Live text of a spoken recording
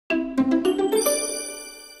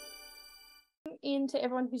afternoon to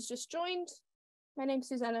everyone who's just joined. My name's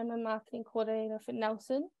Susanna, I'm a marketing coordinator for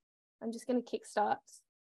Nelson. I'm just going to kickstart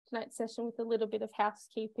tonight's session with a little bit of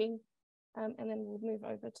housekeeping, and then we'll move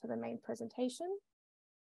over to the main presentation.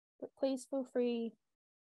 But please feel free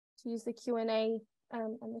to use the Q&A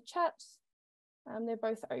and the chat. They're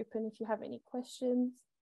both open if you have any questions.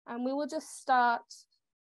 We will just start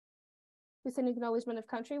with an acknowledgement of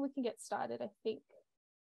country. We can get started. I think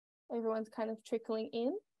everyone's kind of trickling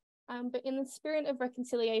in. But in the spirit of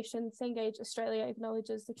reconciliation, Cengage Australia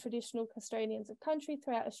acknowledges the traditional custodians of country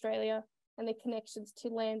throughout Australia and their connections to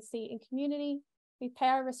land, sea and community. We pay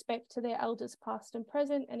our respect to their elders past and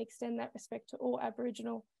present and extend that respect to all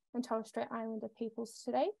Aboriginal and Torres Strait Islander peoples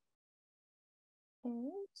today.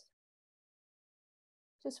 And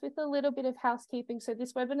just with a little bit of housekeeping, so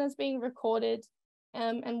this webinar is being recorded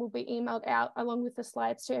and will be emailed out along with the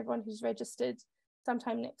slides to everyone who's registered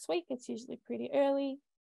sometime next week. It's usually pretty early.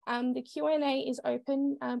 The Q&A is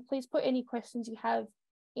open. Please put any questions you have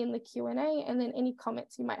in the Q&A and then any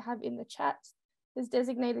comments you might have in the chat. There's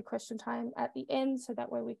designated question time at the end, so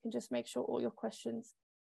that way we can just make sure all your questions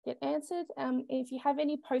get answered. If you have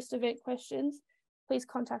any post-event questions, please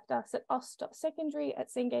contact us at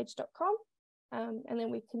os.secondary@cengage.com, and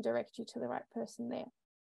then we can direct you to the right person there.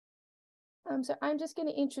 So I'm just going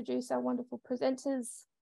to introduce our wonderful presenters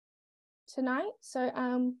tonight.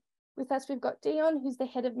 So with us, we've got Dion, who's the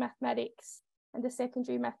head of mathematics and a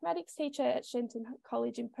secondary mathematics teacher at Shenton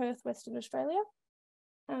College in Perth, Western Australia.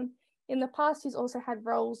 In the past, he's also had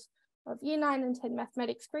roles of Year 9 and 10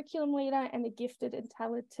 mathematics curriculum leader and a gifted and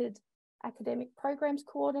talented academic programs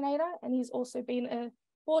coordinator. And he's also been a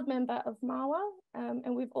board member of MAWA.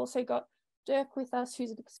 And we've also got Dirk with us,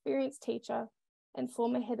 who's an experienced teacher and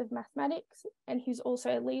former head of mathematics, and who's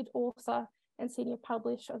also a lead author and senior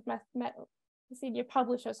publisher of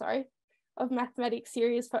mathematics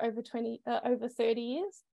series for over 30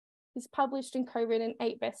 years. He's published and co-written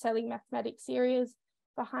 8 best-selling mathematics series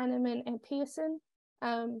for Heinemann and Pearson.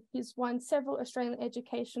 He's won several Australian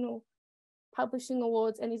educational publishing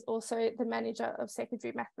awards, and he's also the manager of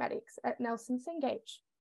secondary mathematics at Nelson Cengage.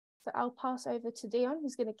 So I'll pass over to Dion,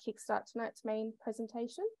 who's going to kickstart tonight's main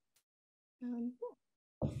presentation.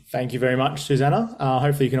 Thank you very much, Susanna.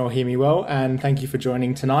 Hopefully you can all hear me well, and thank you for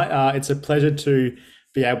joining tonight. It's a pleasure to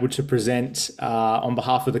be able to present on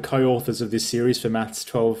behalf of the co-authors of this series for Maths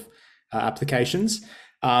 12 applications.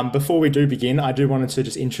 Before we do begin, I do want to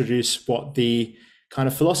just introduce what the kind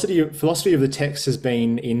of philosophy of the text has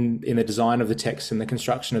been in the design of the text and the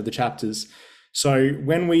construction of the chapters. So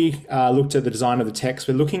when we looked at the design of the text,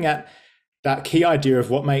 we're looking at that key idea of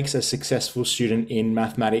what makes a successful student in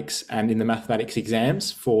mathematics and in the mathematics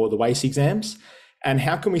exams for the WACE exams, and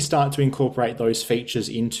how can we start to incorporate those features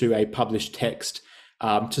into a published text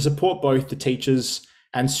to support both the teachers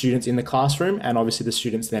and students in the classroom and obviously the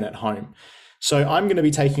students then at home. So I'm going to be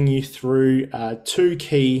taking you through two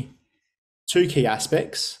key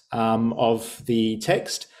aspects of the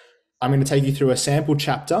text. I'm going to take you through a sample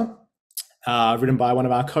chapter written by one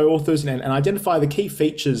of our co-authors and identify the key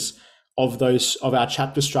features of our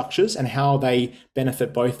chapter structures and how they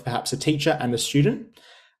benefit both perhaps a teacher and a student.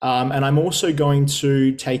 And I'm also going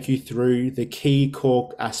to take you through the key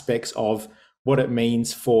core aspects of what it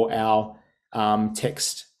means for our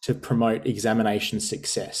text to promote examination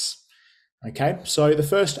success. Okay, so the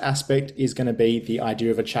first aspect is going to be the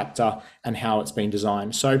idea of a chapter and how it's been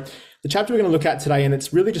designed. So the chapter we're going to look at today, and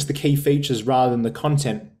it's really just the key features rather than the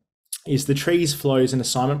content, is the trees, flows and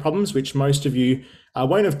assignment problems, which most of you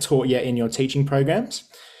won't have taught yet in your teaching programs.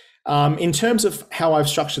 In terms of how I've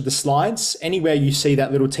structured the slides, anywhere you see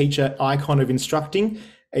that little teacher icon of instructing,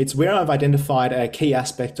 it's where I've identified a key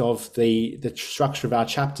aspect of the structure of our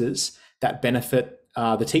chapters that benefit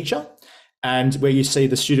the teacher. And where you see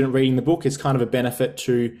the student reading the book is kind of a benefit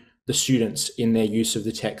to the students in their use of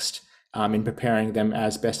the text in preparing them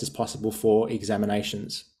as best as possible for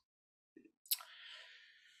examinations.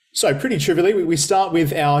 So pretty trivially, we start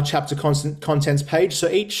with our chapter contents page. So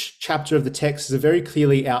each chapter of the text is a very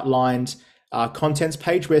clearly outlined contents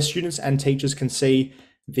page where students and teachers can see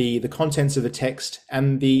the contents of the text,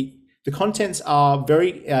 and the contents are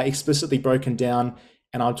very explicitly broken down,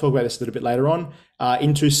 and I'll talk about this a little bit later on,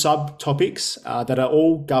 into subtopics that are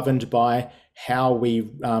all governed by how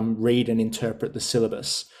we read and interpret the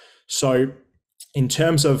syllabus. So in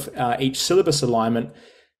terms of each syllabus alignment,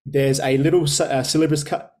 there's a little syllabus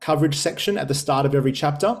coverage section at the start of every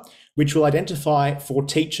chapter, which will identify for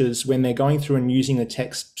teachers when they're going through and using the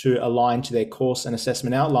text to align to their course and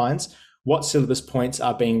assessment outlines, what syllabus points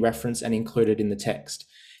are being referenced and included in the text.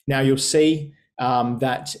 Now you'll see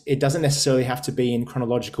that it doesn't necessarily have to be in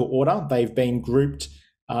chronological order. They've been grouped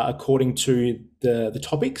according to the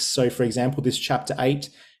topics. So for example, this chapter 8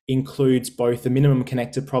 includes both the minimum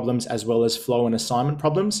connector problems as well as flow and assignment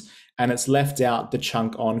problems, and it's left out the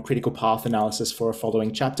chunk on critical path analysis for a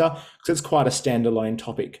following chapter because it's quite a standalone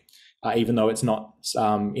topic, even though it's not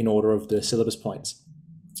in order of the syllabus points.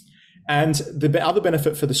 And the other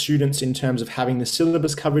benefit for the students in terms of having the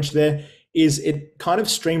syllabus coverage there is it kind of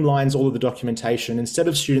streamlines all of the documentation. Instead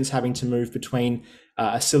of students having to move between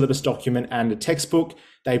a syllabus document and a textbook,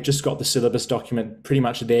 they've just got the syllabus document pretty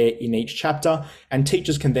much there in each chapter, and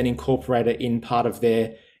teachers can then incorporate it in part of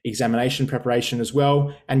their examination preparation as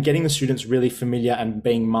well, and getting the students really familiar and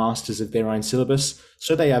being masters of their own syllabus,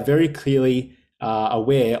 so they are very clearly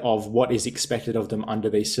aware of what is expected of them under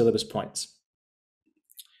these syllabus points.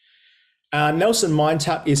 Nelson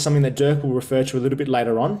MindTap is something that Dirk will refer to a little bit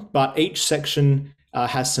later on, but each section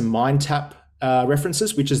has some MindTap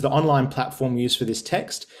references, which is the online platform used for this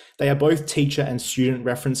text. They are both teacher and student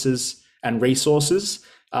references and resources,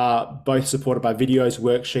 both supported by videos,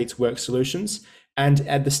 worksheets, work solutions. And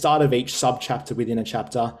at the start of each subchapter within a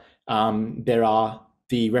chapter, there are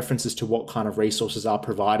the references to what kind of resources are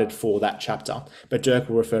provided for that chapter. But Dirk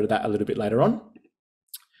will refer to that a little bit later on.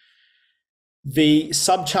 The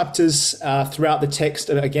subchapters throughout the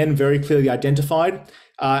text are again very clearly identified,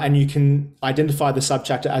 and you can identify the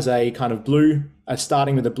subchapter as a kind of blue,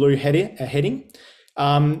 starting with a blue heading.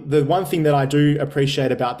 The one thing that I do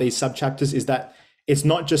appreciate about these subchapters is that it's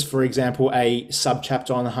not just, for example, a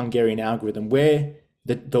subchapter on the Hungarian algorithm where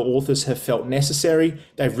the authors have felt necessary.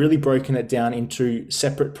 They've really broken it down into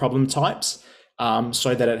separate problem types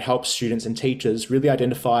so that it helps students and teachers really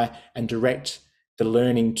identify and direct the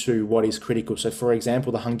learning to what is critical. So for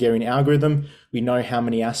example, the Hungarian algorithm, we know how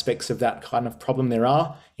many aspects of that kind of problem there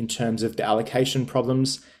are in terms of the allocation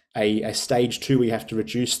problems, a stage 2, we have to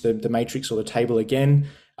reduce the matrix or the table again,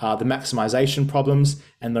 the maximization problems,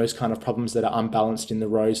 and those kind of problems that are unbalanced in the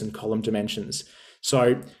rows and column dimensions.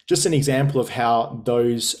 So just an example of how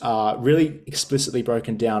those are really explicitly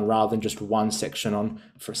broken down rather than just one section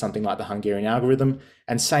for something like the Hungarian algorithm.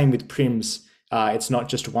 And same with prims. It's not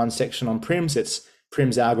just one section on prims, it's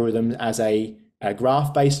prims algorithm as a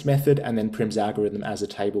graph-based method and then prims algorithm as a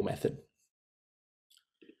table method.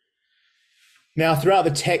 Now, throughout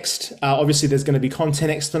the text, obviously there's going to be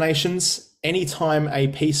content explanations. Anytime a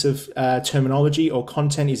piece of terminology or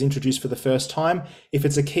content is introduced for the first time, if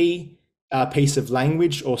it's a key piece of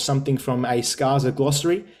language or something from a SCARSA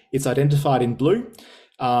glossary, it's identified in blue.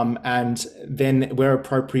 And then where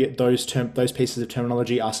appropriate, those pieces of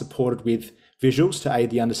terminology are supported with visuals to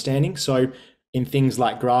aid the understanding. So in things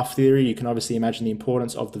like graph theory, you can obviously imagine the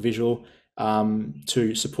importance of the visual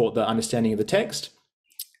to support the understanding of the text.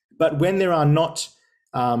 But when there are not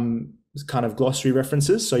kind of glossary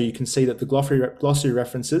references, so you can see that the glossary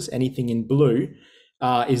references, anything in blue,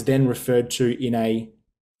 is then referred to in a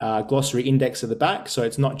glossary index at the back. So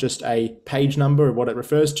it's not just a page number of what it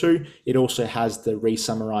refers to, it also has the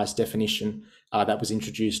re-summarized definition that was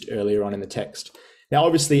introduced earlier on in the text. Now,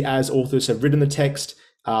 obviously, as authors have written the text,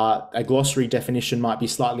 a glossary definition might be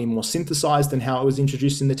slightly more synthesized than how it was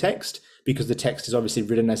introduced in the text, because the text is obviously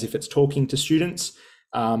written as if it's talking to students,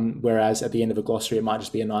 whereas at the end of a glossary, it might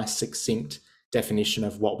just be a nice succinct definition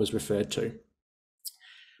of what was referred to.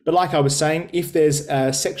 But like I was saying, if there's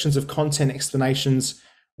sections of content explanations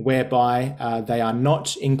whereby they are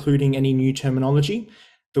not including any new terminology,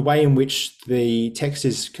 the way in which the text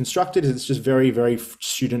is constructed is it's just very, very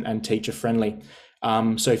student and teacher friendly.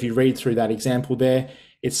 So if you read through that example there,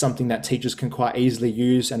 it's something that teachers can quite easily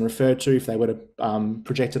use and refer to if they were to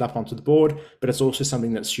project it up onto the board, but it's also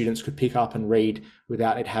something that students could pick up and read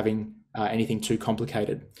without it having anything too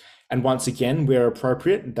complicated. And once again, where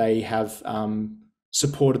appropriate, they have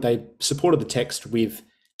supported the text with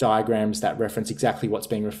diagrams that reference exactly what's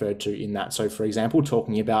being referred to in that. So for example,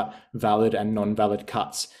 talking about valid and non-valid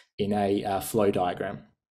cuts in a flow diagram.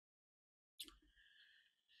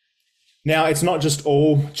 Now, it's not just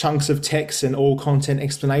all chunks of text and all content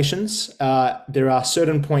explanations. There are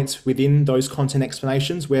certain points within those content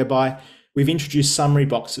explanations whereby we've introduced summary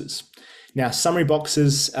boxes. Now, summary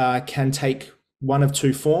boxes can take one of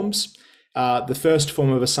two forms. The first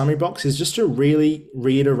form of a summary box is just to really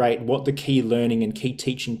reiterate what the key learning and key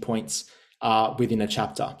teaching points are within a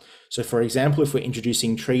chapter. So for example, if we're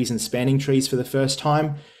introducing trees and spanning trees for the first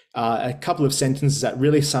time, a couple of sentences that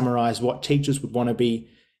really summarize what teachers would want to be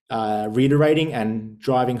reiterating and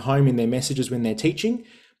driving home in their messages when they're teaching.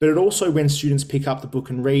 But it also, when students pick up the book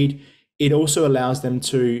and read, it also allows them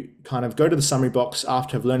to kind of go to the summary box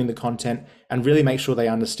after learning the content and really make sure they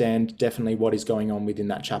understand definitely what is going on within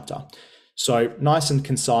that chapter. So nice and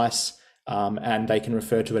concise, and they can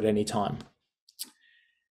refer to it at any time.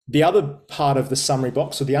 The other part of the summary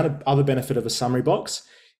box, or the other benefit of a summary box,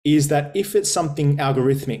 is that if it's something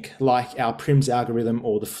algorithmic, like our Prim's algorithm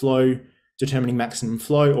or the flow, determining maximum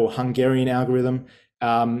flow, or Hungarian algorithm,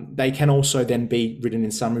 they can also then be written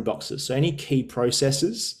in summary boxes. So any key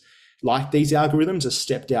processes like these algorithms are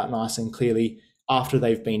stepped out nice and clearly after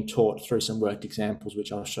they've been taught through some worked examples,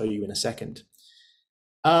 which I'll show you in a second.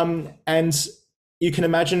 And you can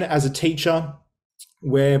imagine as a teacher,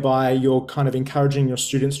 whereby you're kind of encouraging your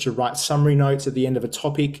students to write summary notes at the end of a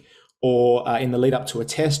topic, or in the lead up to a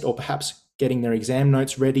test, or perhaps getting their exam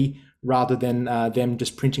notes ready rather than them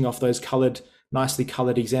just printing off those nicely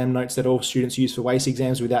colored exam notes that all students use for WACE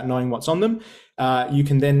exams without knowing what's on them. You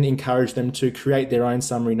can then encourage them to create their own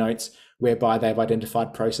summary notes whereby they've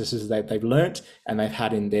identified processes that they've learnt and they've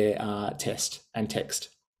had in their test and text.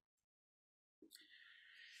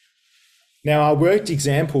 Now, our worked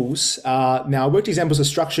examples are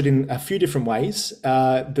structured in a few different ways.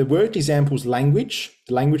 The worked examples language,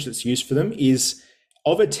 the language that's used for them, is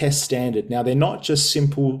of a test standard. Now, they're not just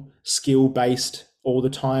simple skill-based all the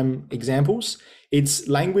time examples. It's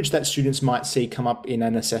language that students might see come up in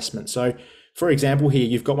an assessment. So, for example, here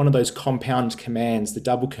you've got one of those compound commands, the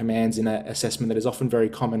double commands in an assessment that is often very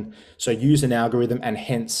common. So use an algorithm and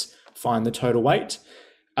hence find the total weight.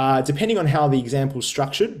 Depending on how the example is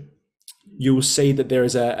structured, you will see that there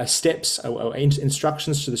is a steps or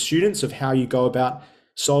instructions to the students of how you go about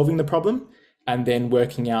solving the problem and then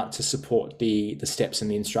working out to support the steps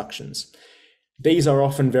and the instructions. These are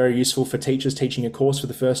often very useful for teachers teaching a course for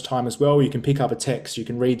the first time as well. You can pick up a text, you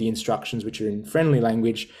can read the instructions, which are in friendly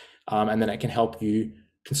language, and then it can help you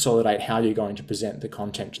consolidate how you're going to present the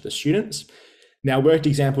content to the students. Now, worked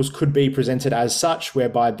examples could be presented as such,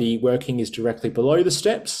 whereby the working is directly below the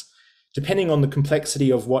steps. Depending on the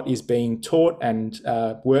complexity of what is being taught and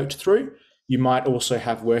worked through, you might also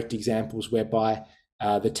have worked examples whereby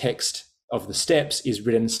the text of the steps is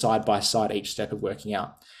written side by side each step of working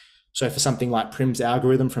out. So for something like Prim's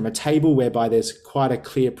algorithm from a table, whereby there's quite a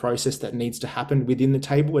clear process that needs to happen within the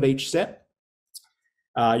table at each step,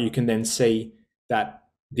 you can then see that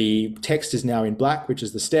the text is now in black, which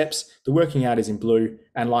is the steps, the working out is in blue,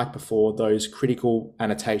 and like before, those critical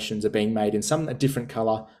annotations are being made in a different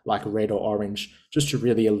color, like red or orange, just to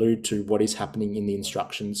really allude to what is happening in the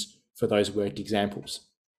instructions for those worked examples.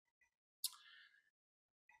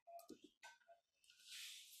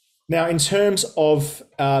 Now, in terms of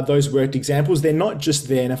those worked examples, they're not just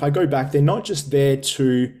there, and if I go back, they're not just there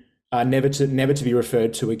to never to be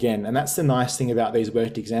referred to again. And that's the nice thing about these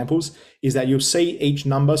worked examples, is that you'll see each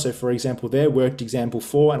number. So for example, there, worked example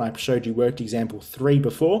 4, and I showed you worked example 3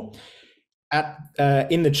 before.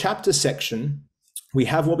 In the chapter section, we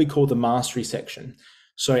have what we call the mastery section.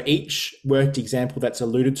 So each worked example that's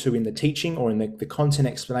alluded to in the teaching or in the content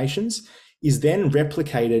explanations is then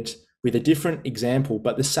replicated with a different example,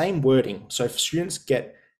 but the same wording. So if students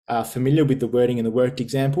get familiar with the wording in the worked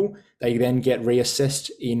example, they then get reassessed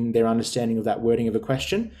in their understanding of that wording of a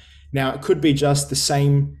question. Now, it could be just the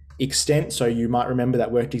same extent. So you might remember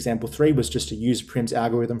that worked example 3 was just to use Prim's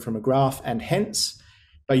algorithm from a graph and hence,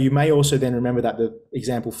 but you may also then remember that the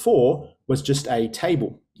example 4 was just a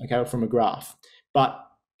table, okay, from a graph. But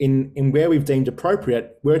in where we've deemed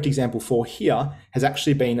appropriate, worked example 4 here has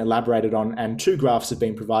actually been elaborated on, and 2 graphs have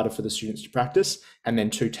been provided for the students to practice, and then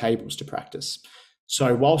 2 tables to practice.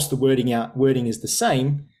 So whilst the wording is the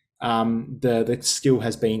same, the skill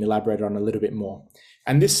has been elaborated on a little bit more.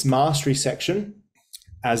 And this mastery section,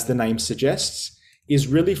 as the name suggests, is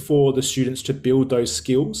really for the students to build those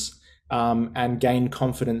skills and gain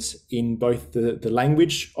confidence in both the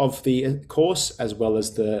language of the course as well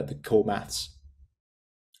as the core maths.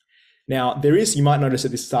 Now, you might notice that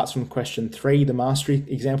this starts from question 3, the mastery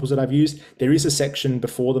examples that I've used. There is a section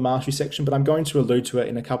before the mastery section, but I'm going to allude to it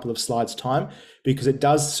in a couple of slides' time because it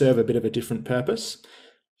does serve a bit of a different purpose.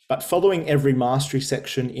 But following every mastery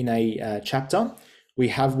section in a chapter, we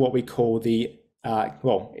have what we call the,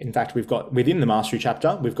 in fact, we've got within the mastery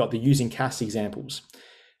chapter, we've got the using CAS examples.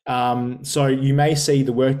 So you may see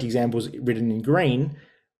the worked examples written in green,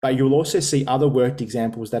 but you'll also see other worked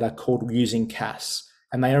examples that are called using CAS,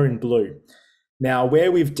 and they are in blue. Now,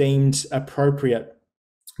 where we've deemed appropriate,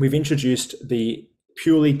 we've introduced the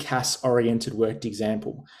purely CAS-oriented worked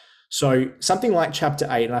example. So something like chapter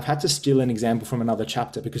 8, and I've had to steal an example from another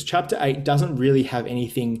chapter because chapter 8 doesn't really have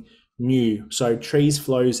anything new. So trees,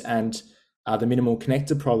 flows, and the minimal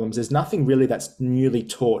connector problems, there's nothing really that's newly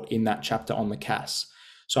taught in that chapter on the CAS.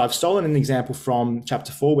 So I've stolen an example from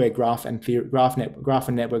chapter 4 where graph and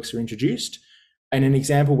networks are introduced, and an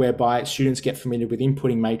example whereby students get familiar with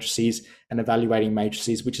inputting matrices and evaluating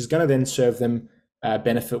matrices, which is going to then serve them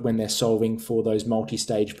benefit when they're solving for those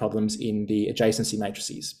multi-stage problems in the adjacency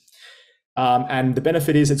matrices. And the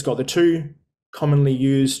benefit is it's got the two commonly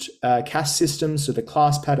used CAS systems, so the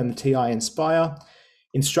ClassPad and the TI Inspire.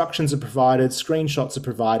 Instructions are provided, screenshots are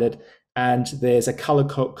provided, and there's a color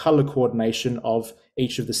coordination of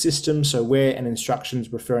each of the systems. So where an instruction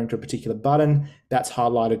is referring to a particular button, that's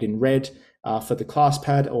highlighted in red for the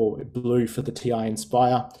ClassPad or blue for the TI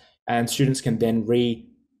Inspire. And students can then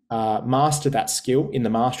master that skill in the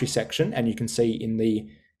mastery section. And you can see in the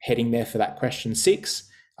heading there for that question 6,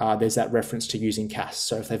 there's that reference to using CAS.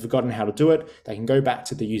 So if they've forgotten how to do it, they can go back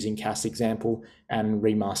to the using CAS example and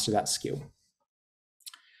remaster that skill.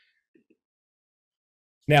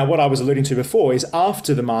 Now, what I was alluding to before is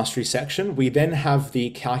after the mastery section, we then have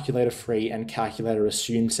the calculator free and calculator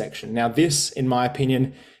assumed section. Now, this, in my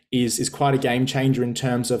opinion, is quite a game changer in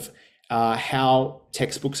terms of how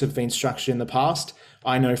textbooks have been structured in the past.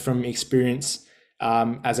 I know from experience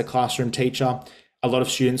as a classroom teacher, a lot of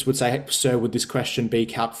students would say, sir, would this question be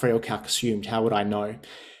calc free or calc assumed? How would I know?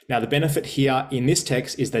 Now, the benefit here in this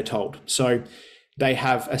text is they're told. So they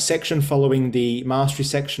have a section following the mastery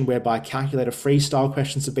section whereby calculator free style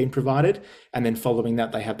questions have been provided. And then following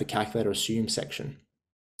that, they have the calculator assumed section.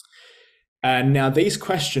 And now these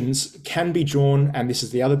questions can be drawn, and this is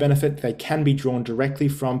the other benefit, they can be drawn directly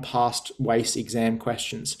from past WACE exam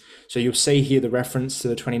questions. So you'll see here the reference to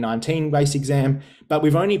the 2019 WACE exam, but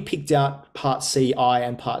we've only picked out part CI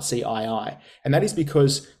and part CII. And that is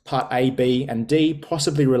because part A, B, and D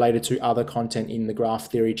possibly related to other content in the graph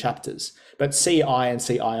theory chapters, but CI and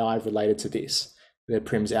CII related to this, the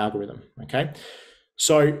Prim's algorithm, okay?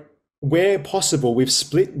 So where possible, we've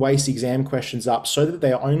split WACE exam questions up so that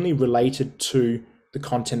they are only related to the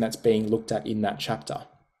content that's being looked at in that chapter.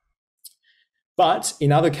 But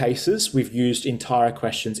in other cases, we've used entire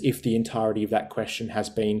questions if the entirety of that question has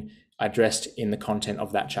been addressed in the content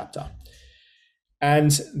of that chapter.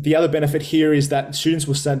 And the other benefit here is that students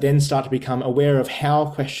will then start to become aware of how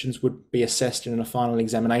questions would be assessed in a final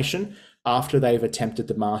examination after they've attempted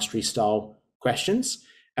the mastery style questions.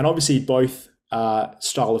 And obviously both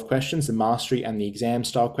style of questions, the mastery and the exam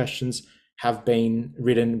style questions, have been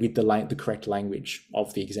written with the correct language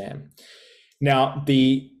of the exam. Now,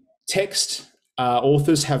 the text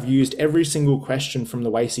authors have used every single question from the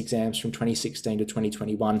WACE exams from 2016 to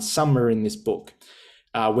 2021 somewhere in this book,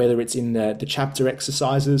 whether it's in the chapter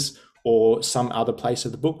exercises or some other place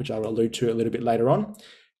of the book, which I'll allude to a little bit later on.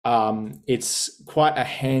 It's quite a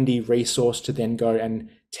handy resource to then go and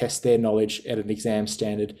test their knowledge at an exam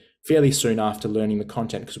standard fairly soon after learning the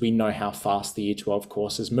content, because we know how fast the Year 12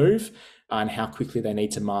 courses move and how quickly they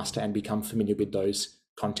need to master and become familiar with those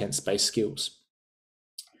content-based skills.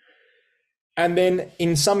 And then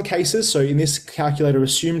in some cases, so in this calculator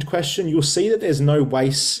assumed question, you'll see that there's no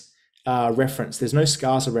WACE reference, there's no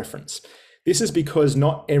SCASA reference. This is because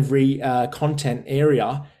not every content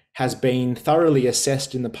area has been thoroughly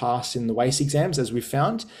assessed in the past in the WACE exams, as we've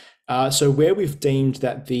found. So where we've deemed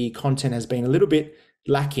that the content has been a little bit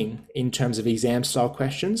lacking in terms of exam style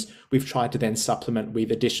questions, we've tried to then supplement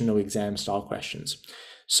with additional exam style questions.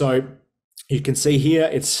 So you can see here,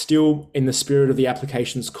 it's still in the spirit of the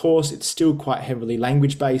applications course. It's still quite heavily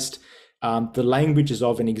language based. The language is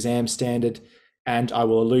of an exam standard, and I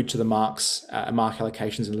will allude to the mark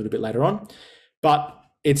allocations a little bit later on, but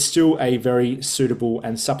it's still a very suitable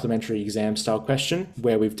and supplementary exam style question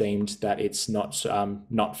where we've deemed that it's not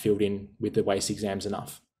filled in with the WACE exams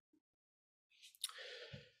enough.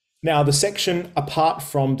 Now, the section apart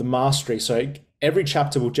from the mastery, so every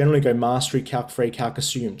chapter will generally go mastery, calc free, calc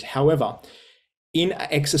assumed. However, in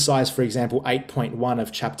exercise, for example, 8.1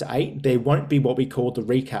 of chapter 8, there won't be what we call the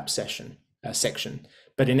recap section.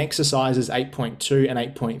 But in exercises 8.2 and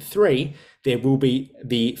 8.3, there will be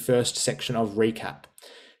the first section of recap.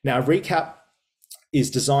 Now, recap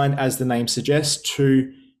is designed, as the name suggests,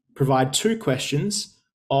 to provide two questions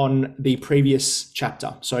on the previous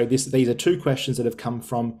chapter. So these are two questions that have come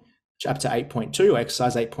from chapter 8.2 or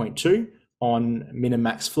exercise 8.2 on min and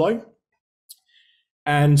max flow.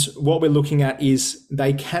 And what we're looking at is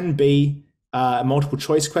they can be multiple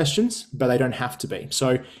choice questions, but they don't have to be.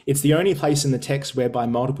 So it's the only place in the text whereby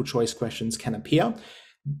multiple choice questions can appear.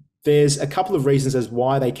 There's a couple of reasons as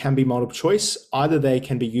why they can be multiple choice. Either they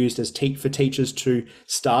can be used as for teachers to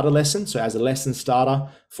start a lesson, so as a lesson starter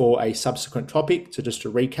for a subsequent topic, so just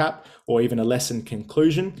to recap, or even a lesson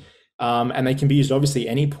conclusion. And they can be used obviously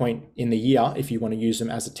any point in the year if you want to use them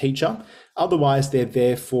as a teacher. Otherwise, they're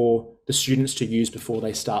there for the students to use before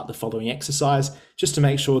they start the following exercise, just to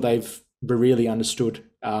make sure they've really understood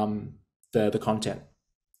the content.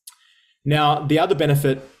 Now, the other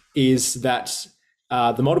benefit is that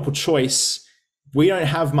the multiple choice we don't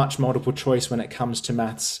have much multiple choice when it comes to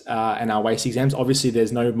maths and our WACE exams. Obviously,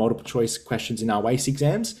 there's no multiple choice questions in our WACE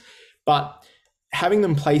exams, but having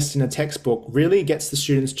them placed in a textbook really gets the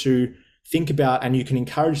students to think about, and you can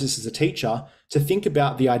encourage this as a teacher, to think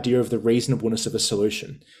about the idea of the reasonableness of a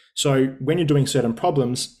solution. So when you're doing certain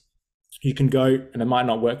problems, you can go, and it might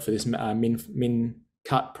not work for this min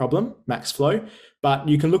cut problem, max flow, but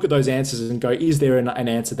you can look at those answers and go, is there an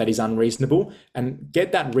answer that is unreasonable? And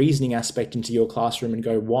get that reasoning aspect into your classroom and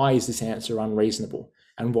go, why is this answer unreasonable?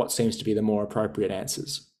 And what seems to be the more appropriate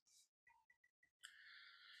answers?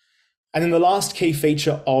 And then the last key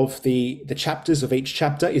feature of the chapters of each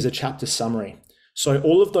chapter is a chapter summary. So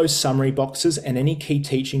all of those summary boxes and any key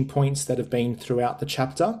teaching points that have been throughout the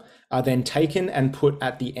chapter are then taken and put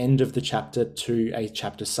at the end of the chapter to a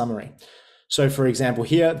chapter summary. So for example,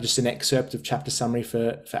 here, just an excerpt of chapter summary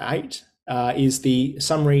for 8 is the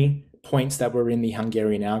summary points that were in the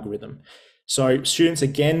Hungarian algorithm. So students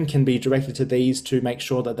again can be directed to these to make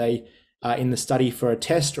sure that they are in the study for a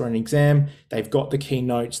test or an exam, they've got the key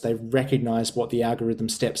notes, they've recognized what the algorithm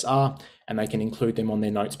steps are, and they can include them on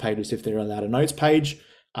their notes pages if they're allowed a notes page.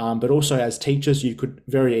 But also as teachers, you could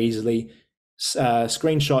very easily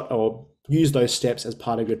screenshot or use those steps as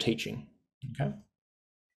part of your teaching. Okay.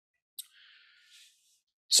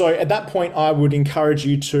 So at that point, I would encourage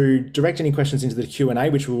you to direct any questions into the Q&A,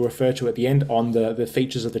 which we'll refer to at the end on the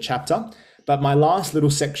features of the chapter. But my last little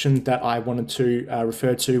section that I wanted to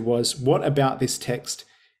refer to was, what about this text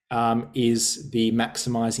is the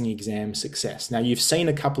maximising exam success? Now, you've seen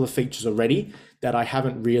a couple of features already that I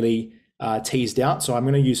haven't really teased out, so I'm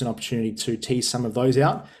going to use an opportunity to tease some of those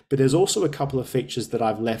out. But there's also a couple of features that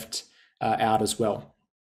I've left out as well.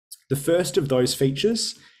 The first of those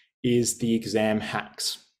features is the exam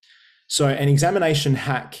hacks. So an examination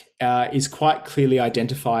hack is quite clearly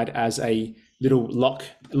identified as a little lock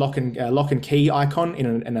and key icon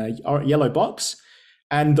in a yellow box.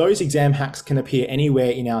 And those exam hacks can appear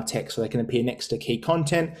anywhere in our text. So they can appear next to key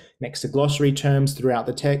content, next to glossary terms throughout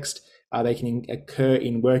the text. They can occur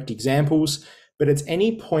in worked examples, but it's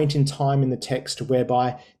any point in time in the text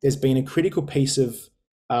whereby there's been a critical piece of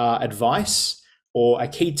advice or a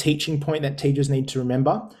key teaching point that teachers need to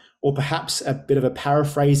remember, or perhaps a bit of a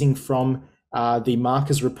paraphrasing from the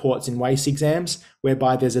markers reports in WACE exams,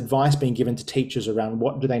 whereby there's advice being given to teachers around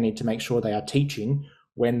what do they need to make sure they are teaching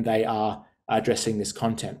when they are addressing this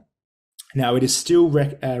content. Now, it is still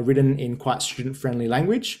written in quite student-friendly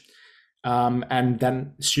language, and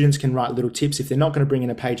then students can write little tips. If they're not going to bring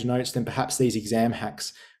in a page of notes, then perhaps these exam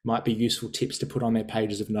hacks might be useful tips to put on their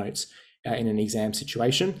pages of notes in an exam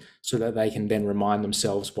situation, so that they can then remind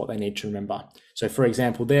themselves what they need to remember. So for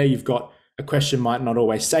example, there you've got a question might not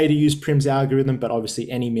always say to use Prim's algorithm, but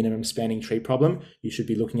obviously any minimum spanning tree problem, you should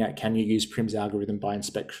be looking at, can you use Prim's algorithm by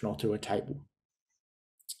inspection or through a table?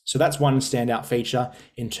 So that's one standout feature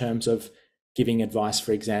in terms of giving advice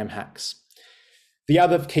for exam hacks. The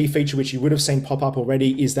other key feature, which you would have seen pop up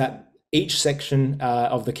already, is that each section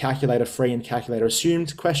of the calculator free and calculator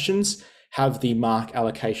assumed questions have the mark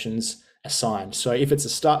allocations assigned. So if it's a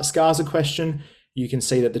SCARSA question, you can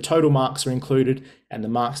see that the total marks are included and the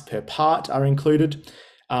marks per part are included.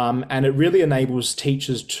 And it really enables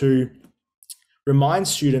teachers to remind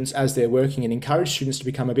students as they're working and encourage students to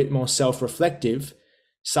become a bit more self-reflective,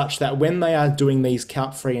 such that when they are doing these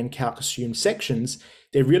calc free and calc assumed sections,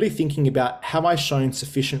 they're really thinking about, have I shown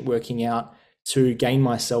sufficient working out to gain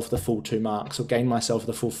myself the full 2 marks or gain myself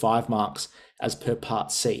the full 5 marks as per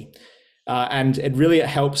part C? And it really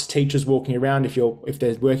helps teachers walking around. If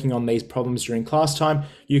they're working on these problems during class time,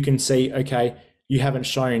 you can see, okay, you haven't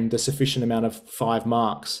shown the sufficient amount of 5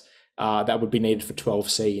 marks that would be needed for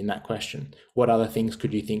 12C in that question. What other things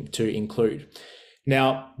could you think to include?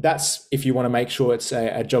 Now, that's if you want to make sure it's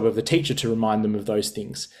a job of the teacher to remind them of those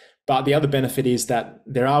things. But the other benefit is that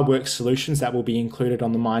there are work solutions that will be included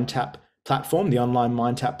on the MindTap platform, the online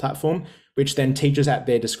MindTap platform, which then teachers at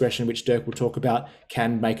their discretion, which Dirk will talk about,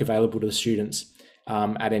 can make available to the students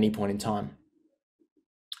at any point in time.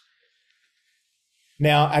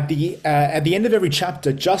 Now, at the end of every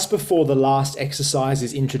chapter, just before the last exercise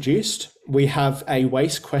is introduced, we have a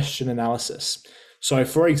WACE question analysis. So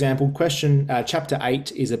for example, chapter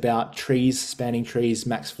 8 is about trees, spanning trees,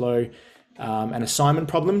 max flow, and assignment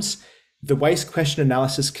problems. The WACE question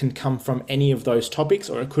analysis can come from any of those topics,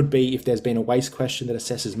 or it could be if there's been a WACE question that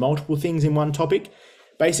assesses multiple things in one topic.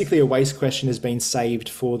 Basically, a WACE question has been saved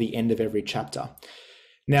for the end of every chapter.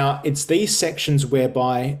 Now, it's these sections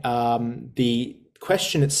whereby the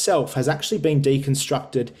question itself has actually been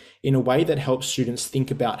deconstructed in a way that helps students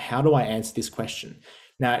think about, how do I answer this question?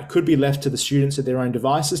 Now, it could be left to the students at their own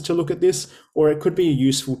devices to look at this, or it could be a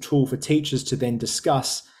useful tool for teachers to then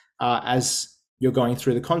discuss as you're going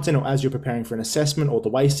through the content or as you're preparing for an assessment or the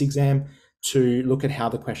WASTE exam, to look at how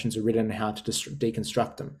the questions are written and how to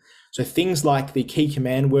deconstruct them. So things like the key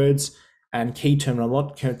command words and key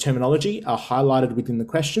terminology are highlighted within the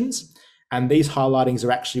questions, and these highlightings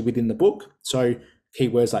are actually within the book. So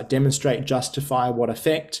keywords like demonstrate, justify, what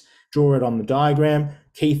effect, draw it on the diagram,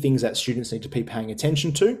 key things that students need to be paying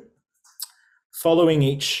attention to. Following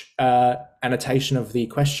each annotation of the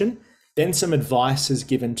question, then some advice is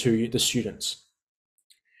given to the students.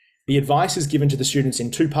 The advice is given to the students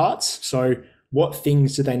in two parts. So what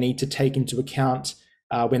things do they need to take into account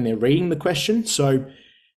when they're reading the question? So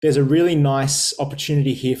there's a really nice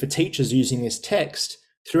opportunity here for teachers using this text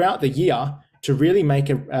throughout the year to really make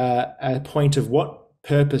a point of what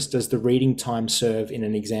purpose does the reading time serve in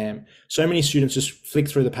an exam. So many students just flick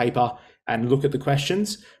through the paper and look at the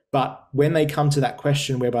questions, but when they come to that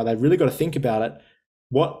question whereby they've really got to think about it,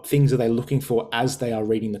 what things are they looking for as they are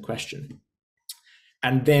reading the question?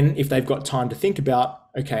 And then if they've got time to think about,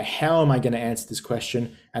 okay, how am I going to answer this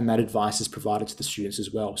question? And that advice is provided to the students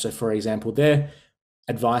as well. So for example, their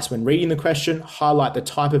advice when reading the question, highlight the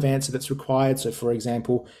type of answer that's required. So for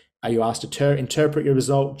example, are you asked to interpret your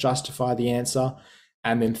result, justify the answer,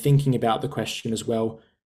 and then thinking about the question as well,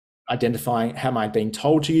 identifying, am I being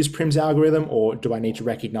told to use Prim's algorithm, or do I need to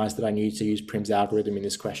recognize that I need to use Prim's algorithm in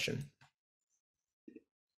this question?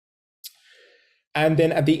 And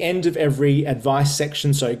then at the end of every advice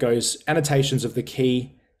section, so it goes annotations of the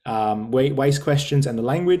key WASTE questions and the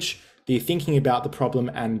language, the thinking about the problem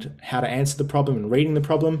and how to answer the problem and reading the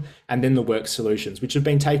problem, and then the work solutions, which have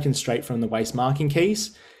been taken straight from the WASTE marking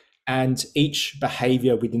keys. And each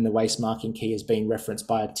behavior within the WASTE marking key is being referenced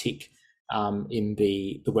by a tick in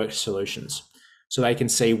the work solutions. So they can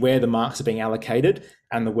see where the marks are being allocated,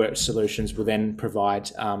 and the work solutions will then provide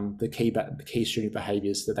the key student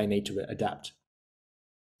behaviors that they need to adapt.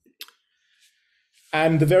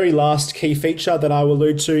 And the very last key feature that I will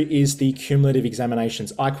allude to is the cumulative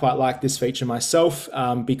examinations. I quite like this feature myself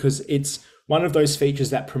because it's one of those features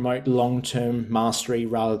that promote long-term mastery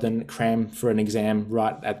rather than cram for an exam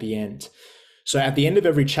right at the end. So at the end of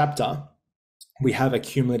every chapter, we have a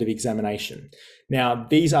cumulative examination. Now,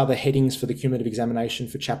 these are the headings for the cumulative examination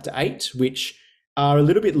for chapter 8, which are a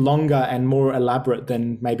little bit longer and more elaborate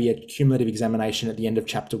than maybe a cumulative examination at the end of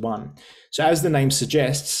chapter 1. So as the name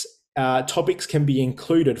suggests, topics can be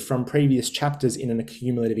included from previous chapters in a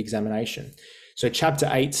cumulative examination. So chapter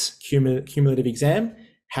 8's cumulative exam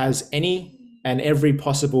has any and every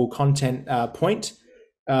possible content point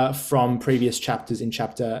from previous chapters in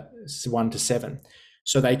chapter 1 to 7.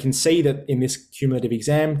 So they can see that in this cumulative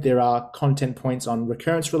exam, there are content points on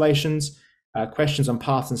recurrence relations, questions on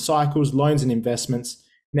paths and cycles, loans and investments,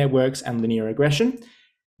 networks, and linear regression.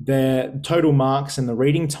 The total marks and the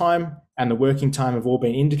reading time and the working time have all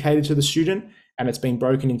been indicated to the student, and it's been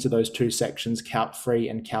broken into those two sections, calc free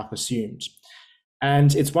and calc assumed.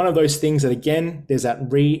 And it's one of those things that, again, there's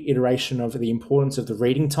that reiteration of the importance of the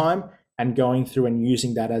reading time and going through and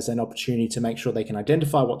using that as an opportunity to make sure they can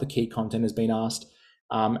identify what the key content has been asked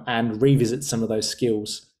and revisit some of those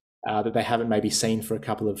skills that they haven't maybe seen for a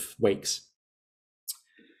couple of weeks.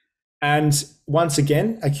 And once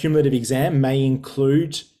again, a cumulative exam may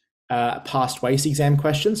include past WASTE exam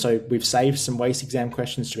questions. So we've saved some WASTE exam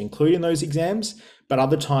questions to include in those exams, but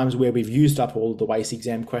other times where we've used up all of the WASTE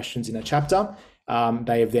exam questions in a chapter,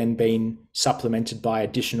 they have then been supplemented by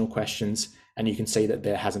additional questions, and you can see that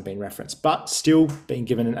there hasn't been reference, but still being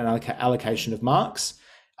given an allocation of marks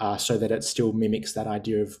so that it still mimics that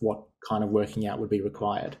idea of what kind of working out would be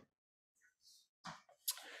required.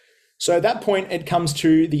 So at that point, it comes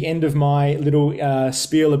to the end of my little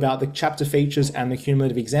spiel about the chapter features and the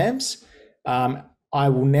cumulative exams. I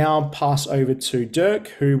will now pass over to Dirk,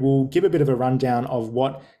 who will give a bit of a rundown of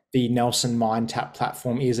what the Nelson MindTap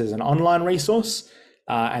platform is as an online resource,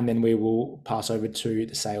 and then we will pass over to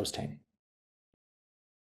the sales team.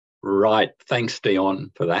 Right, thanks Dion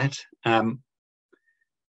for that. The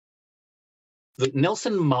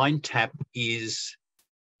Nelson MindTap is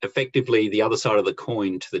effectively the other side of the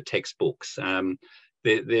coin to the textbooks.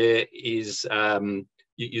 There is,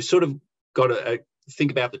 you sort of got to think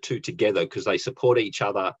about the two together because they support each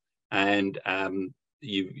other, and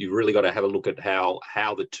you've really got to have a look at how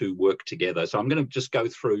the two work together. So I'm going to just go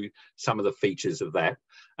through some of the features of that.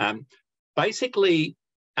 Basically,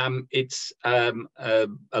 it's a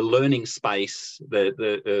learning space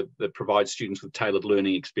that provides students with tailored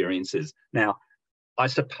learning experiences. Now, I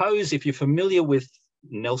suppose if you're familiar with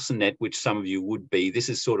NelsonNet, which some of you would be, this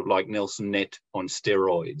is sort of like NelsonNet on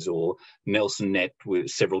steroids, or NelsonNet with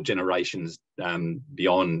several generations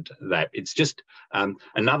beyond that. It's just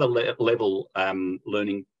another level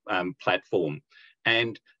learning platform.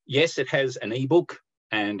 And yes, it has an ebook,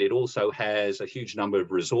 and it also has a huge number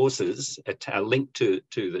of resources linked to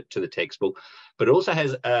the textbook, but it also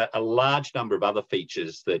has a large number of other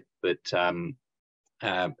features that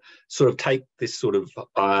sort of take this sort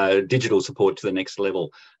of digital support to the next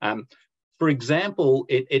level. For example,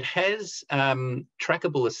 it has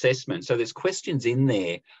trackable assessment. So there's questions in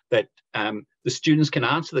there that the students can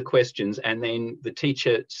answer the questions, and then the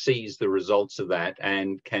teacher sees the results of that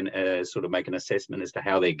and can sort of make an assessment as to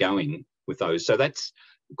how they're going with those. So that's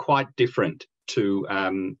quite different to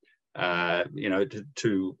you know,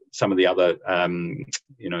 to some of the other,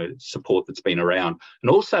 you know, support that's been around. And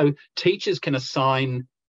also teachers can assign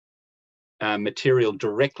material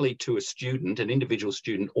directly to a student, an individual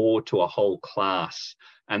student, or to a whole class.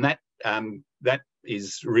 And that, that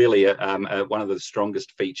is really one of the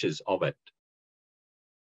strongest features of it.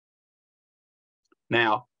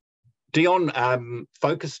 Now, Dion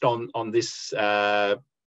focused on this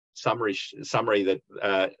summary that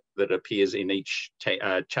that appears in each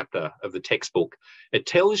chapter of the textbook. It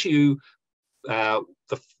tells you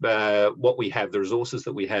what we have, the resources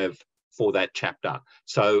that we have for that chapter.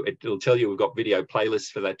 So it'll tell you we've got video playlists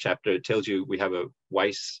for that chapter. It tells you we have a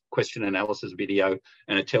WACE question analysis video,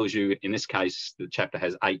 and it tells you, in this case, the chapter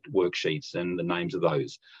has 8 worksheets and the names of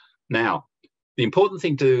those. Now, the important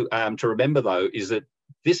thing to remember, though, is that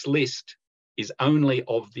this list is only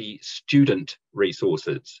of the student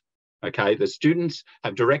resources. Okay, the students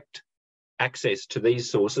have direct access to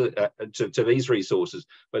these sources, to these resources,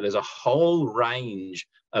 but there's a whole range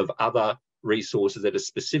of other resources that are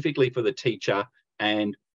specifically for the teacher,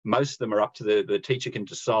 and most of them are up to the teacher can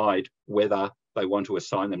decide whether they want to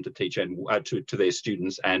assign them to teacher and to their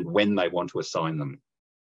students, and when they want to assign them.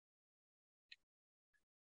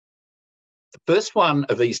 The first one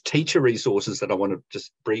of these teacher resources that I want to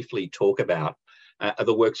just briefly talk about are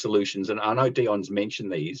the work solutions, and I know Dion's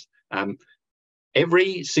mentioned these.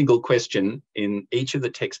 Every single question in each of the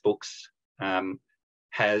textbooks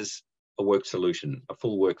has a work solution, a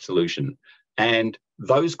full work solution, and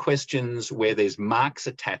those questions where there's marks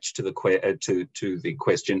attached to the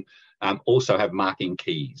question also have marking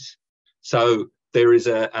keys. So there is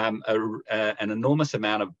an enormous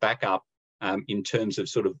amount of backup in terms of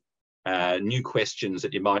sort of new questions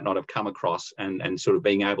that you might not have come across, and sort of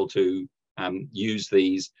being able to use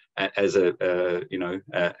these as a you know,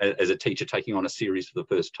 as a teacher taking on a series for the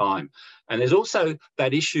first time. And there's also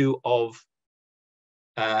that issue of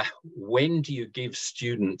when do you give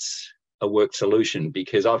students a work solution?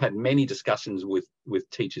 Because I've had many discussions with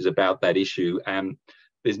teachers about that issue.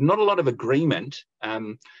 There's not a lot of agreement.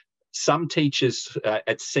 Some teachers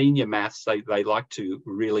at senior maths, they like to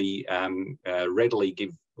really readily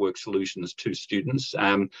give work solutions to students.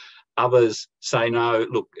 Others say, no,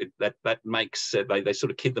 look, that makes, they sort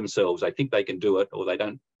of kid themselves. They think they can do it, or they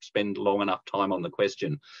don't spend long enough time on the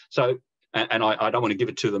question. So, and I don't want to give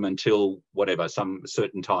it to them until whatever, some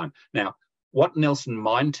certain time. Now, what Nelson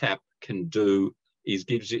MindTap can do is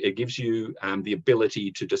it gives you the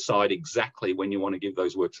ability to decide exactly when you want to give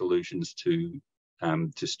those work solutions to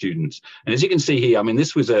students. And as you can see here, I mean,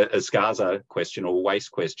 this was a SCASA question or a WACE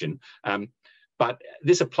question. But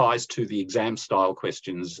this applies to the exam style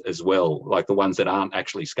questions as well, like the ones that aren't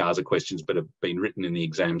actually SCASA questions but have been written in the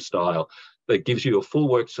exam style. That gives you a full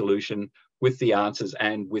work solution with the answers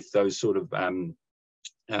and with those sort of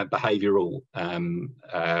behavioural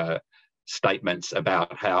statements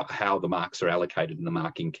about how the marks are allocated in the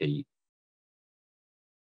marking key.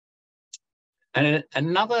 And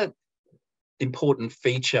another important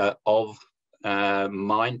feature of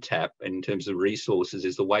MindTap in terms of resources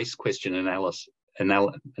is the WACE question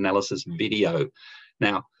analysis video.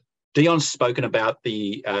 Now, Dion's spoken about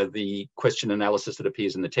the question analysis that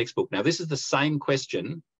appears in the textbook. Now, this is the same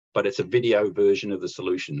question, but it's a video version of the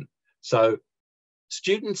solution. So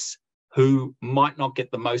students who might not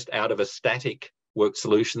get the most out of a static work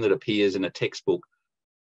solution that appears in a textbook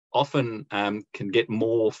often can get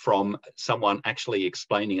more from someone actually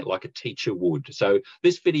explaining it like a teacher would. So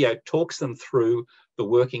this video talks them through the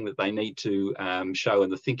working that they need to show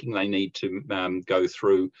and the thinking they need to go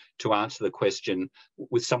through to answer the question,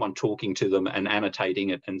 with someone talking to them and annotating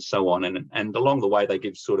it and so on. And along the way, they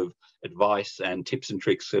give sort of advice and tips and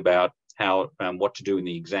tricks about how what to do in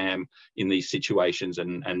the exam in these situations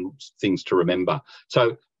and things to remember.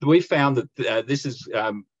 So we found that this is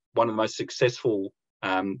one of the most successful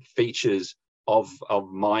features of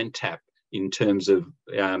MindTap in terms of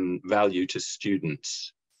value to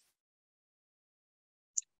students.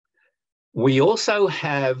 We also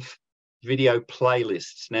have video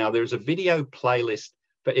playlists. Now, there's a video playlist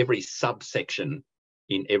for every subsection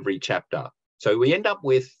in every chapter. So we end up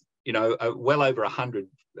with, you know, well over 100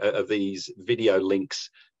 of these video links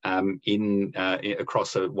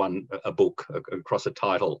across a book, across a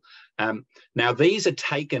title. Now, these are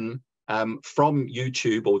taken from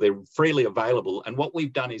YouTube, or they're freely available. And what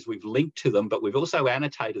we've done is we've linked to them, but we've also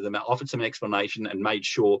annotated them, offered some explanation, and made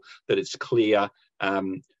sure that it's clear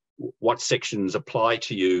what sections apply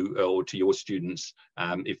to you or to your students,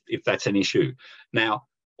 if that's an issue. Now,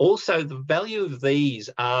 also, the value of these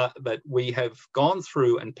are that we have gone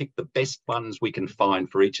through and picked the best ones we can find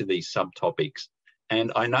for each of these subtopics.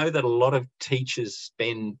 And I know that a lot of teachers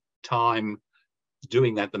spend time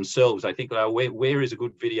doing that themselves. I think, where is a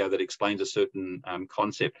good video that explains a certain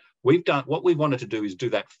concept? We've done, what we wanted to do is do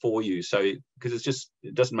that for you. So, because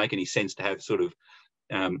it doesn't make any sense to have sort of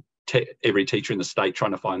every teacher in the state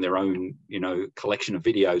trying to find their own, you know, collection of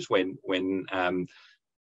videos when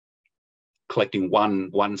collecting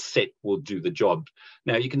one set will do the job.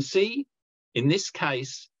 Now, you can see in this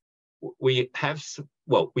case, we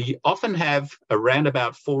often have around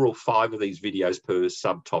about 4 or 5 of these videos per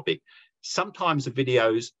subtopic. Sometimes the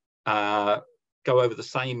videos go over the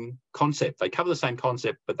same concept. They cover the same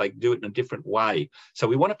concept, but they do it in a different way. So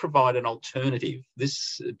we want to provide an alternative.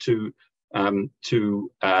 This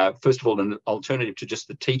first of all, an alternative to just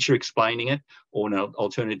the teacher explaining it, or an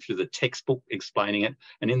alternative to the textbook explaining it.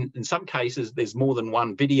 And in some cases, there's more than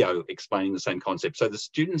one video explaining the same concept. So the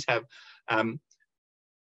students have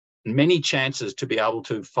many chances to be able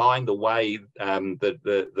to find the way,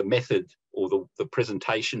 the method or the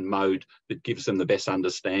presentation mode that gives them the best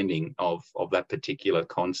understanding of that particular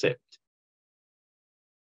concept.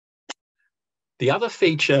 The other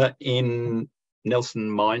feature in Nelson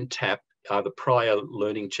MindTap are the prior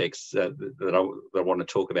learning checks that I want to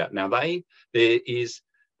talk about. Now, they're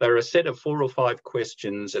a set of 4 or 5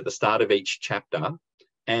 questions at the start of each chapter,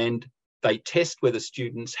 and they test whether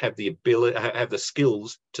students have the ability, have the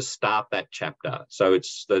skills to start that chapter. So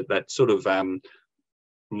it's that sort of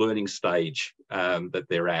learning stage that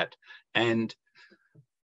they're at. And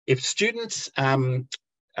if students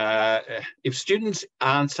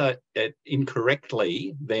answer it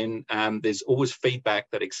incorrectly, then there's always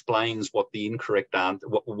feedback that explains what the incorrect answer,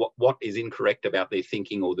 what is incorrect about their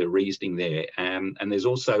thinking or their reasoning there. And there's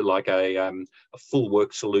also like a full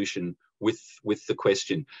work solution with the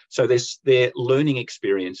question. So there's their learning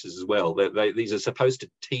experiences as well. These are supposed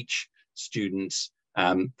to teach students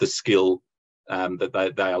the skill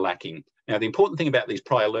that they are lacking. Now, the important thing about these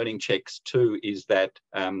prior learning checks too is that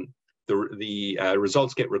the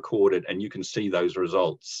results get recorded and you can see those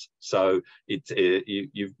results. So you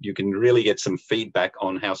can really get some feedback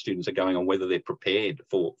on how students are going, on whether they're prepared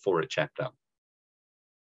for a chapter.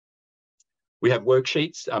 We have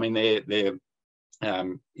worksheets. I mean, they're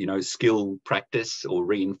you know, skill practice or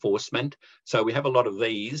reinforcement. So we have a lot of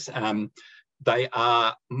these.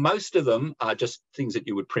 Most of them are just things that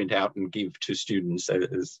you would print out and give to students,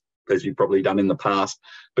 as you've probably done in the past.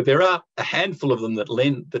 But there are a handful of them that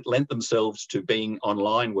lend themselves to being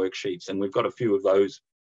online worksheets, and we've got a few of those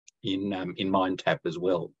in MindTap as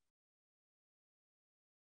well.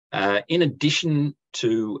 In addition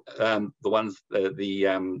to the ones,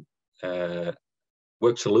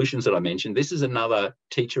 work solutions that I mentioned, this is another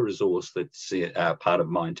teacher resource that's part of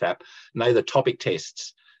MindTap, and they're the topic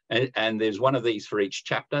tests. And there's one of these for each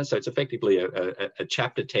chapter. So it's effectively a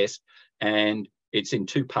chapter test, and it's in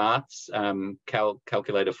 2 parts,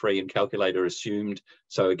 calculator free and calculator assumed.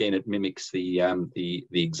 So again, it mimics the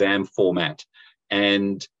exam format.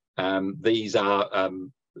 And these are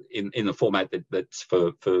in the format that's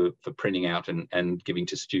for printing out and giving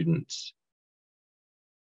to students.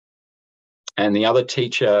 And the other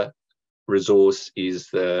teacher resource is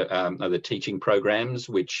the teaching programs,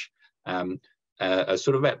 which are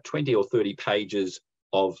sort of about 20 or 30 pages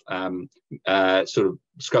of sort of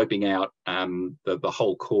scoping out the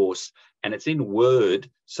whole course, and it's in Word,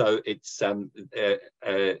 so it's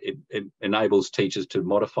it enables teachers to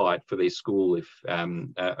modify it for their school if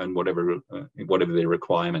and whatever their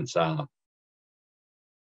requirements are.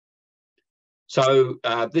 So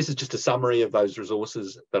this is just a summary of those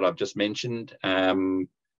resources that I've just mentioned.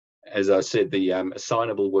 As I said, the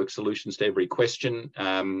assignable work solutions to every question.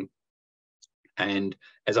 And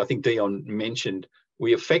as I think Dion mentioned,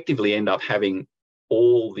 we effectively end up having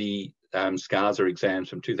all the SCASA exams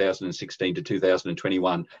from 2016 to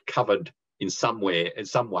 2021 covered in some way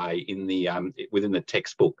in the within the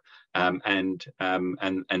textbook, and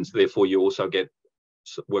so therefore you also get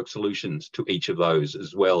work solutions to each of those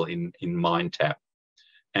as well in MindTap.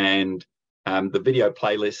 And the video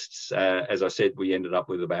playlists, as I said, we ended up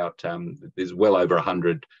with about, there's well over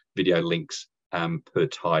 100 video links per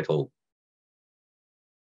title.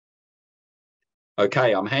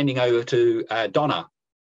 Okay, I'm handing over to Donna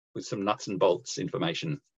with some nuts and bolts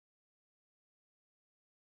information.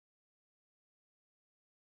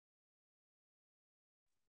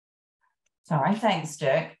 Sorry, thanks,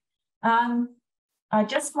 Dirk. I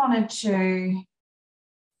just wanted to,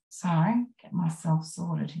 get myself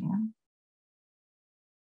sorted here.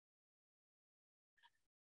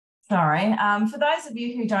 Sorry, for those of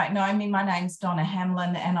you who don't know me, my name's Donna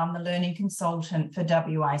Hamlin and I'm the Learning Consultant for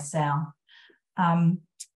WA South.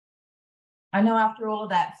 I know after all of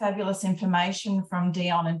that fabulous information from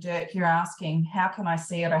Dion and Dirk, you're asking, how can I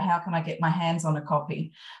see it or how can I get my hands on a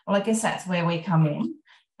copy? Well, I guess that's where we come in.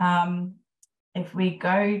 If we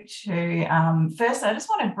go to, first, I just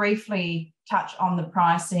want to briefly touch on the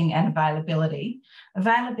pricing and availability.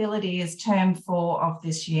 Availability is term 4 of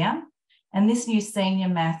this year, and this new senior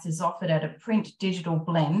maths is offered at a print digital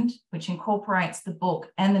blend, which incorporates the book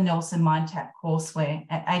and the Nelson MindTap courseware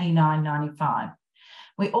at $89.95.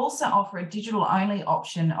 We also offer a digital only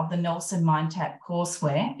option of the Nelson MindTap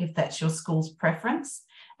courseware, if that's your school's preference,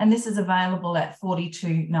 and this is available at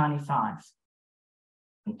 $42.95.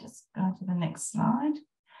 We just go to the next slide.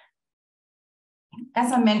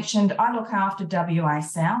 As I mentioned, I look after WA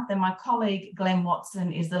South, and my colleague Glenn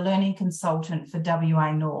Watson is the learning consultant for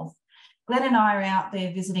WA North. Glenn and I are out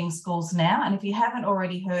there visiting schools now, and if you haven't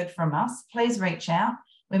already heard from us, please reach out.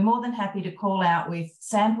 We're more than happy to call out with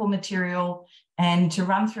sample material and to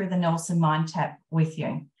run through the Nelson MindTap with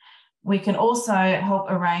you. We can also help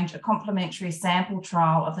arrange a complimentary sample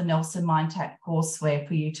trial of the Nelson MindTap courseware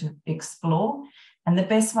for you to explore. And the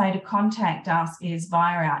best way to contact us is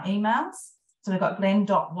via our emails. So we've got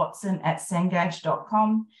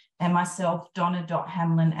glenn.watson@cengage.com and myself,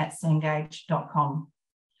 donna.hamlin@cengage.com.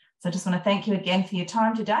 So I just want to thank you again for your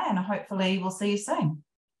time today, and hopefully we'll see you soon.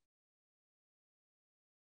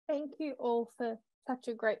 Thank you all for such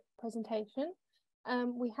a great presentation.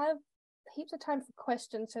 We have heaps of time for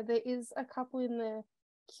questions, so there is a couple in the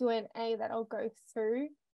Q&A that I'll go through.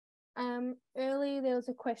 Earlier there was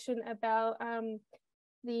a question about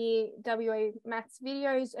the WA Maths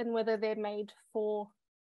videos and whether they're made for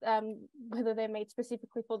whether they're made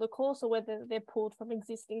specifically for the course or whether they're pulled from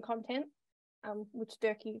existing content, which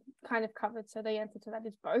Dirk kind of covered, so the answer to that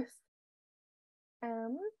is both.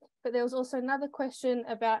 But there was also another question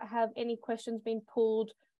about have any questions been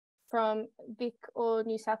pulled from Vic or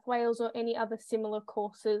New South Wales or any other similar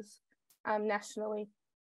courses nationally?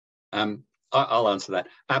 I'll answer that.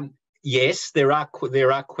 Yes, there are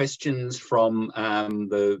questions from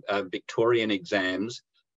the Victorian exams,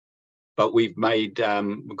 but we've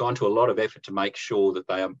gone to a lot of effort to make sure that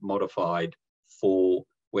they are modified for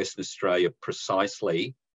Western Australia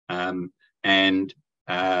precisely. And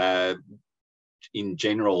in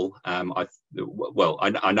general, I know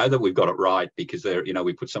that we've got it right because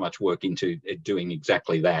we put so much work into doing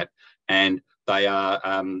exactly that, and they are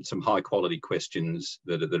some high quality questions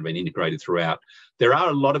that have been integrated throughout. There are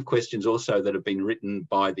a lot of questions also that have been written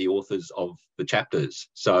by the authors of the chapters.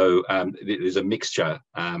 So there's a mixture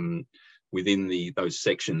within those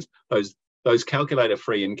sections. Those calculator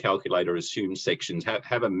free and calculator assumed sections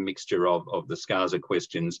have a mixture of the SCASA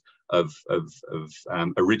questions, of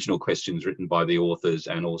original questions written by the authors,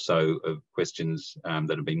 and also of questions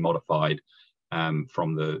that have been modified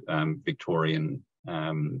from the Victorian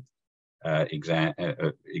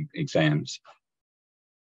exams.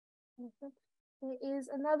 There is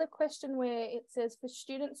another question where it says, for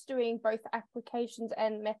students doing both applications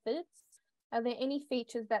and methods, are there any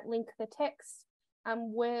features that link the text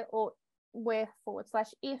where /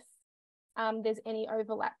 if there's any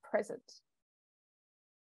overlap present?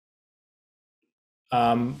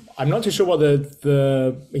 I'm not too sure what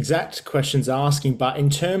the exact question's asking, but in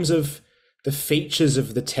terms of the features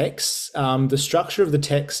of the text, the structure of the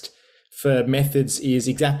text for methods is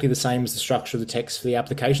exactly the same as the structure of the text for the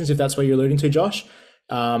applications, if that's what you're alluding to, Josh.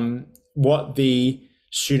 What the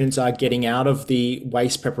students are getting out of the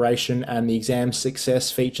waste preparation and the exam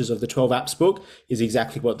success features of the 12 apps book is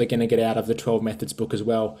exactly what they're going to get out of the 12 methods book as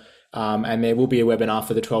well. And there will be a webinar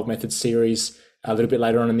for the 12 methods series a little bit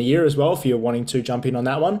later on in the year as well, if you're wanting to jump in on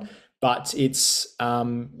that one. But it's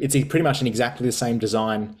pretty much an exactly the same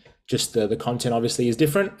design, just the content obviously is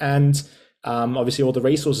different, and obviously all the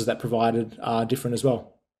resources that provided are different as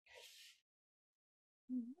well.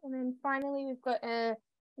 And then finally, we've got a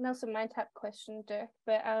Nelson MindTap question, Dirk,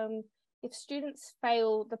 but if students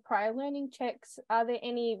fail the prior learning checks, are there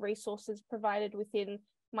any resources provided within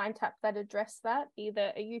MindTap that address that,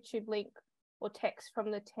 either a YouTube link or text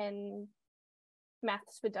from the 10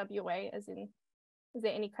 Maths for WA, as in, is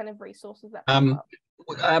there any kind of resources that pop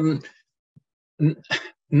up?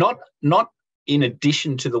 Not in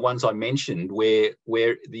addition to the ones I mentioned, where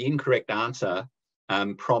the incorrect answer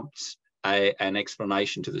prompts an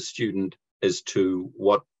explanation to the student as to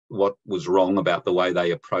what was wrong about the way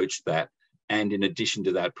they approached that, and in addition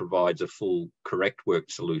to that provides a full correct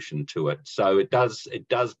work solution to it. So it does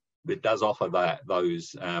offer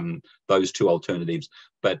those two alternatives,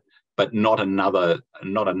 but not another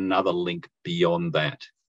link beyond that.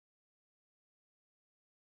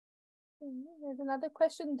 There's another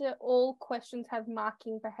question. Do all questions have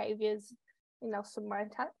marking behaviours in Nelson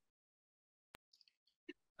MindTap?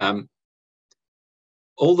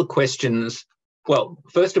 All the questions, well,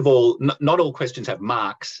 first of all, not all questions have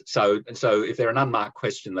marks. So if they're an unmarked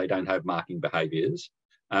question, they don't have marking behaviours.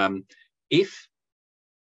 If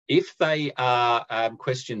they are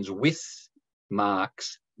questions with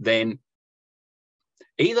marks, then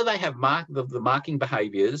either they have the marking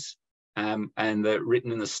behaviours and they're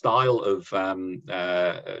written in the style of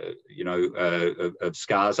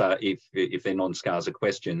SCASA if they're non-SCASA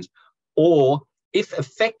questions, or if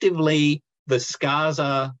effectively the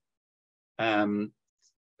SCASA, the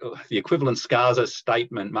equivalent SCASA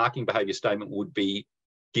statement, marking behaviour statement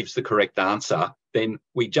gives the correct answer, then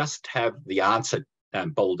we just have the answer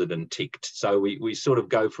bolded and ticked. So we sort of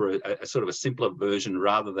go for a sort of a simpler version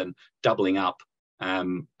rather than doubling up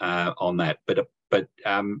on that. But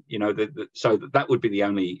so that would be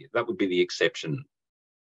the exception.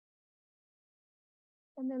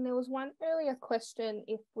 And then there was one earlier question,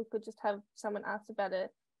 if we could just have someone ask about a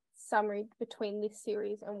summary between this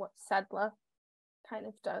series and what Sadler kind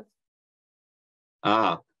of does.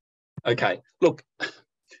 Okay. Look,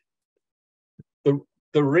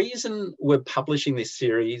 the reason we're publishing this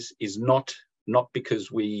series is not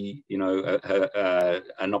because we are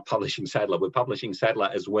not publishing Sadler. We're publishing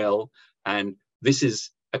Sadler as well, and this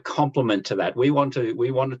is a complement to that. We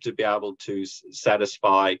wanted to be able to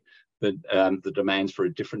satisfy the demands for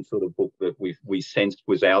a different sort of book that we sensed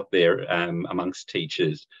was out there amongst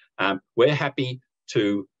teachers. We're happy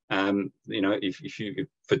to,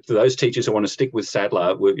 for those teachers who want to stick with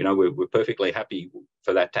Sadler, we're perfectly happy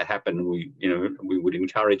for that to happen. We would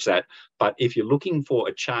encourage that. But if you're looking for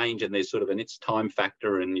a change and there's sort of an its time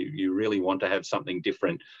factor and you really want to have something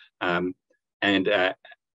different,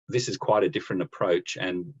 this is quite a different approach,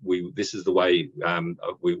 and this is the way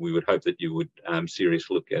we would hope that you would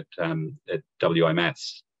seriously look at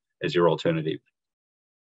WAmaths as your alternative.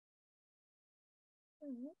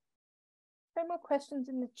 No more questions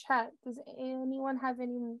in the chat. Does anyone have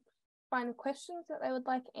any final questions that they would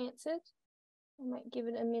like answered? I might give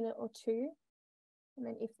it a minute or two, and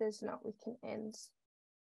then if there's not, we can end.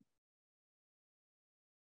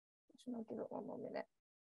 I'll give it one more minute.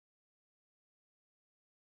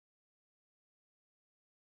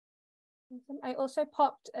 I also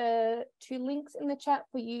popped 2 links in the chat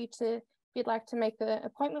for you if you'd like to make an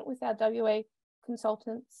appointment with our WA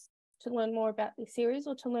consultants to learn more about this series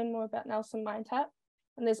or to learn more about Nelson MindTap.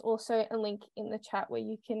 And there's also a link in the chat where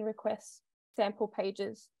you can request sample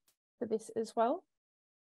pages for this as well.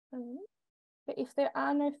 But if there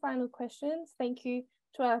are no final questions, thank you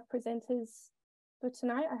to our presenters for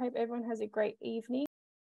tonight. I hope everyone has a great evening.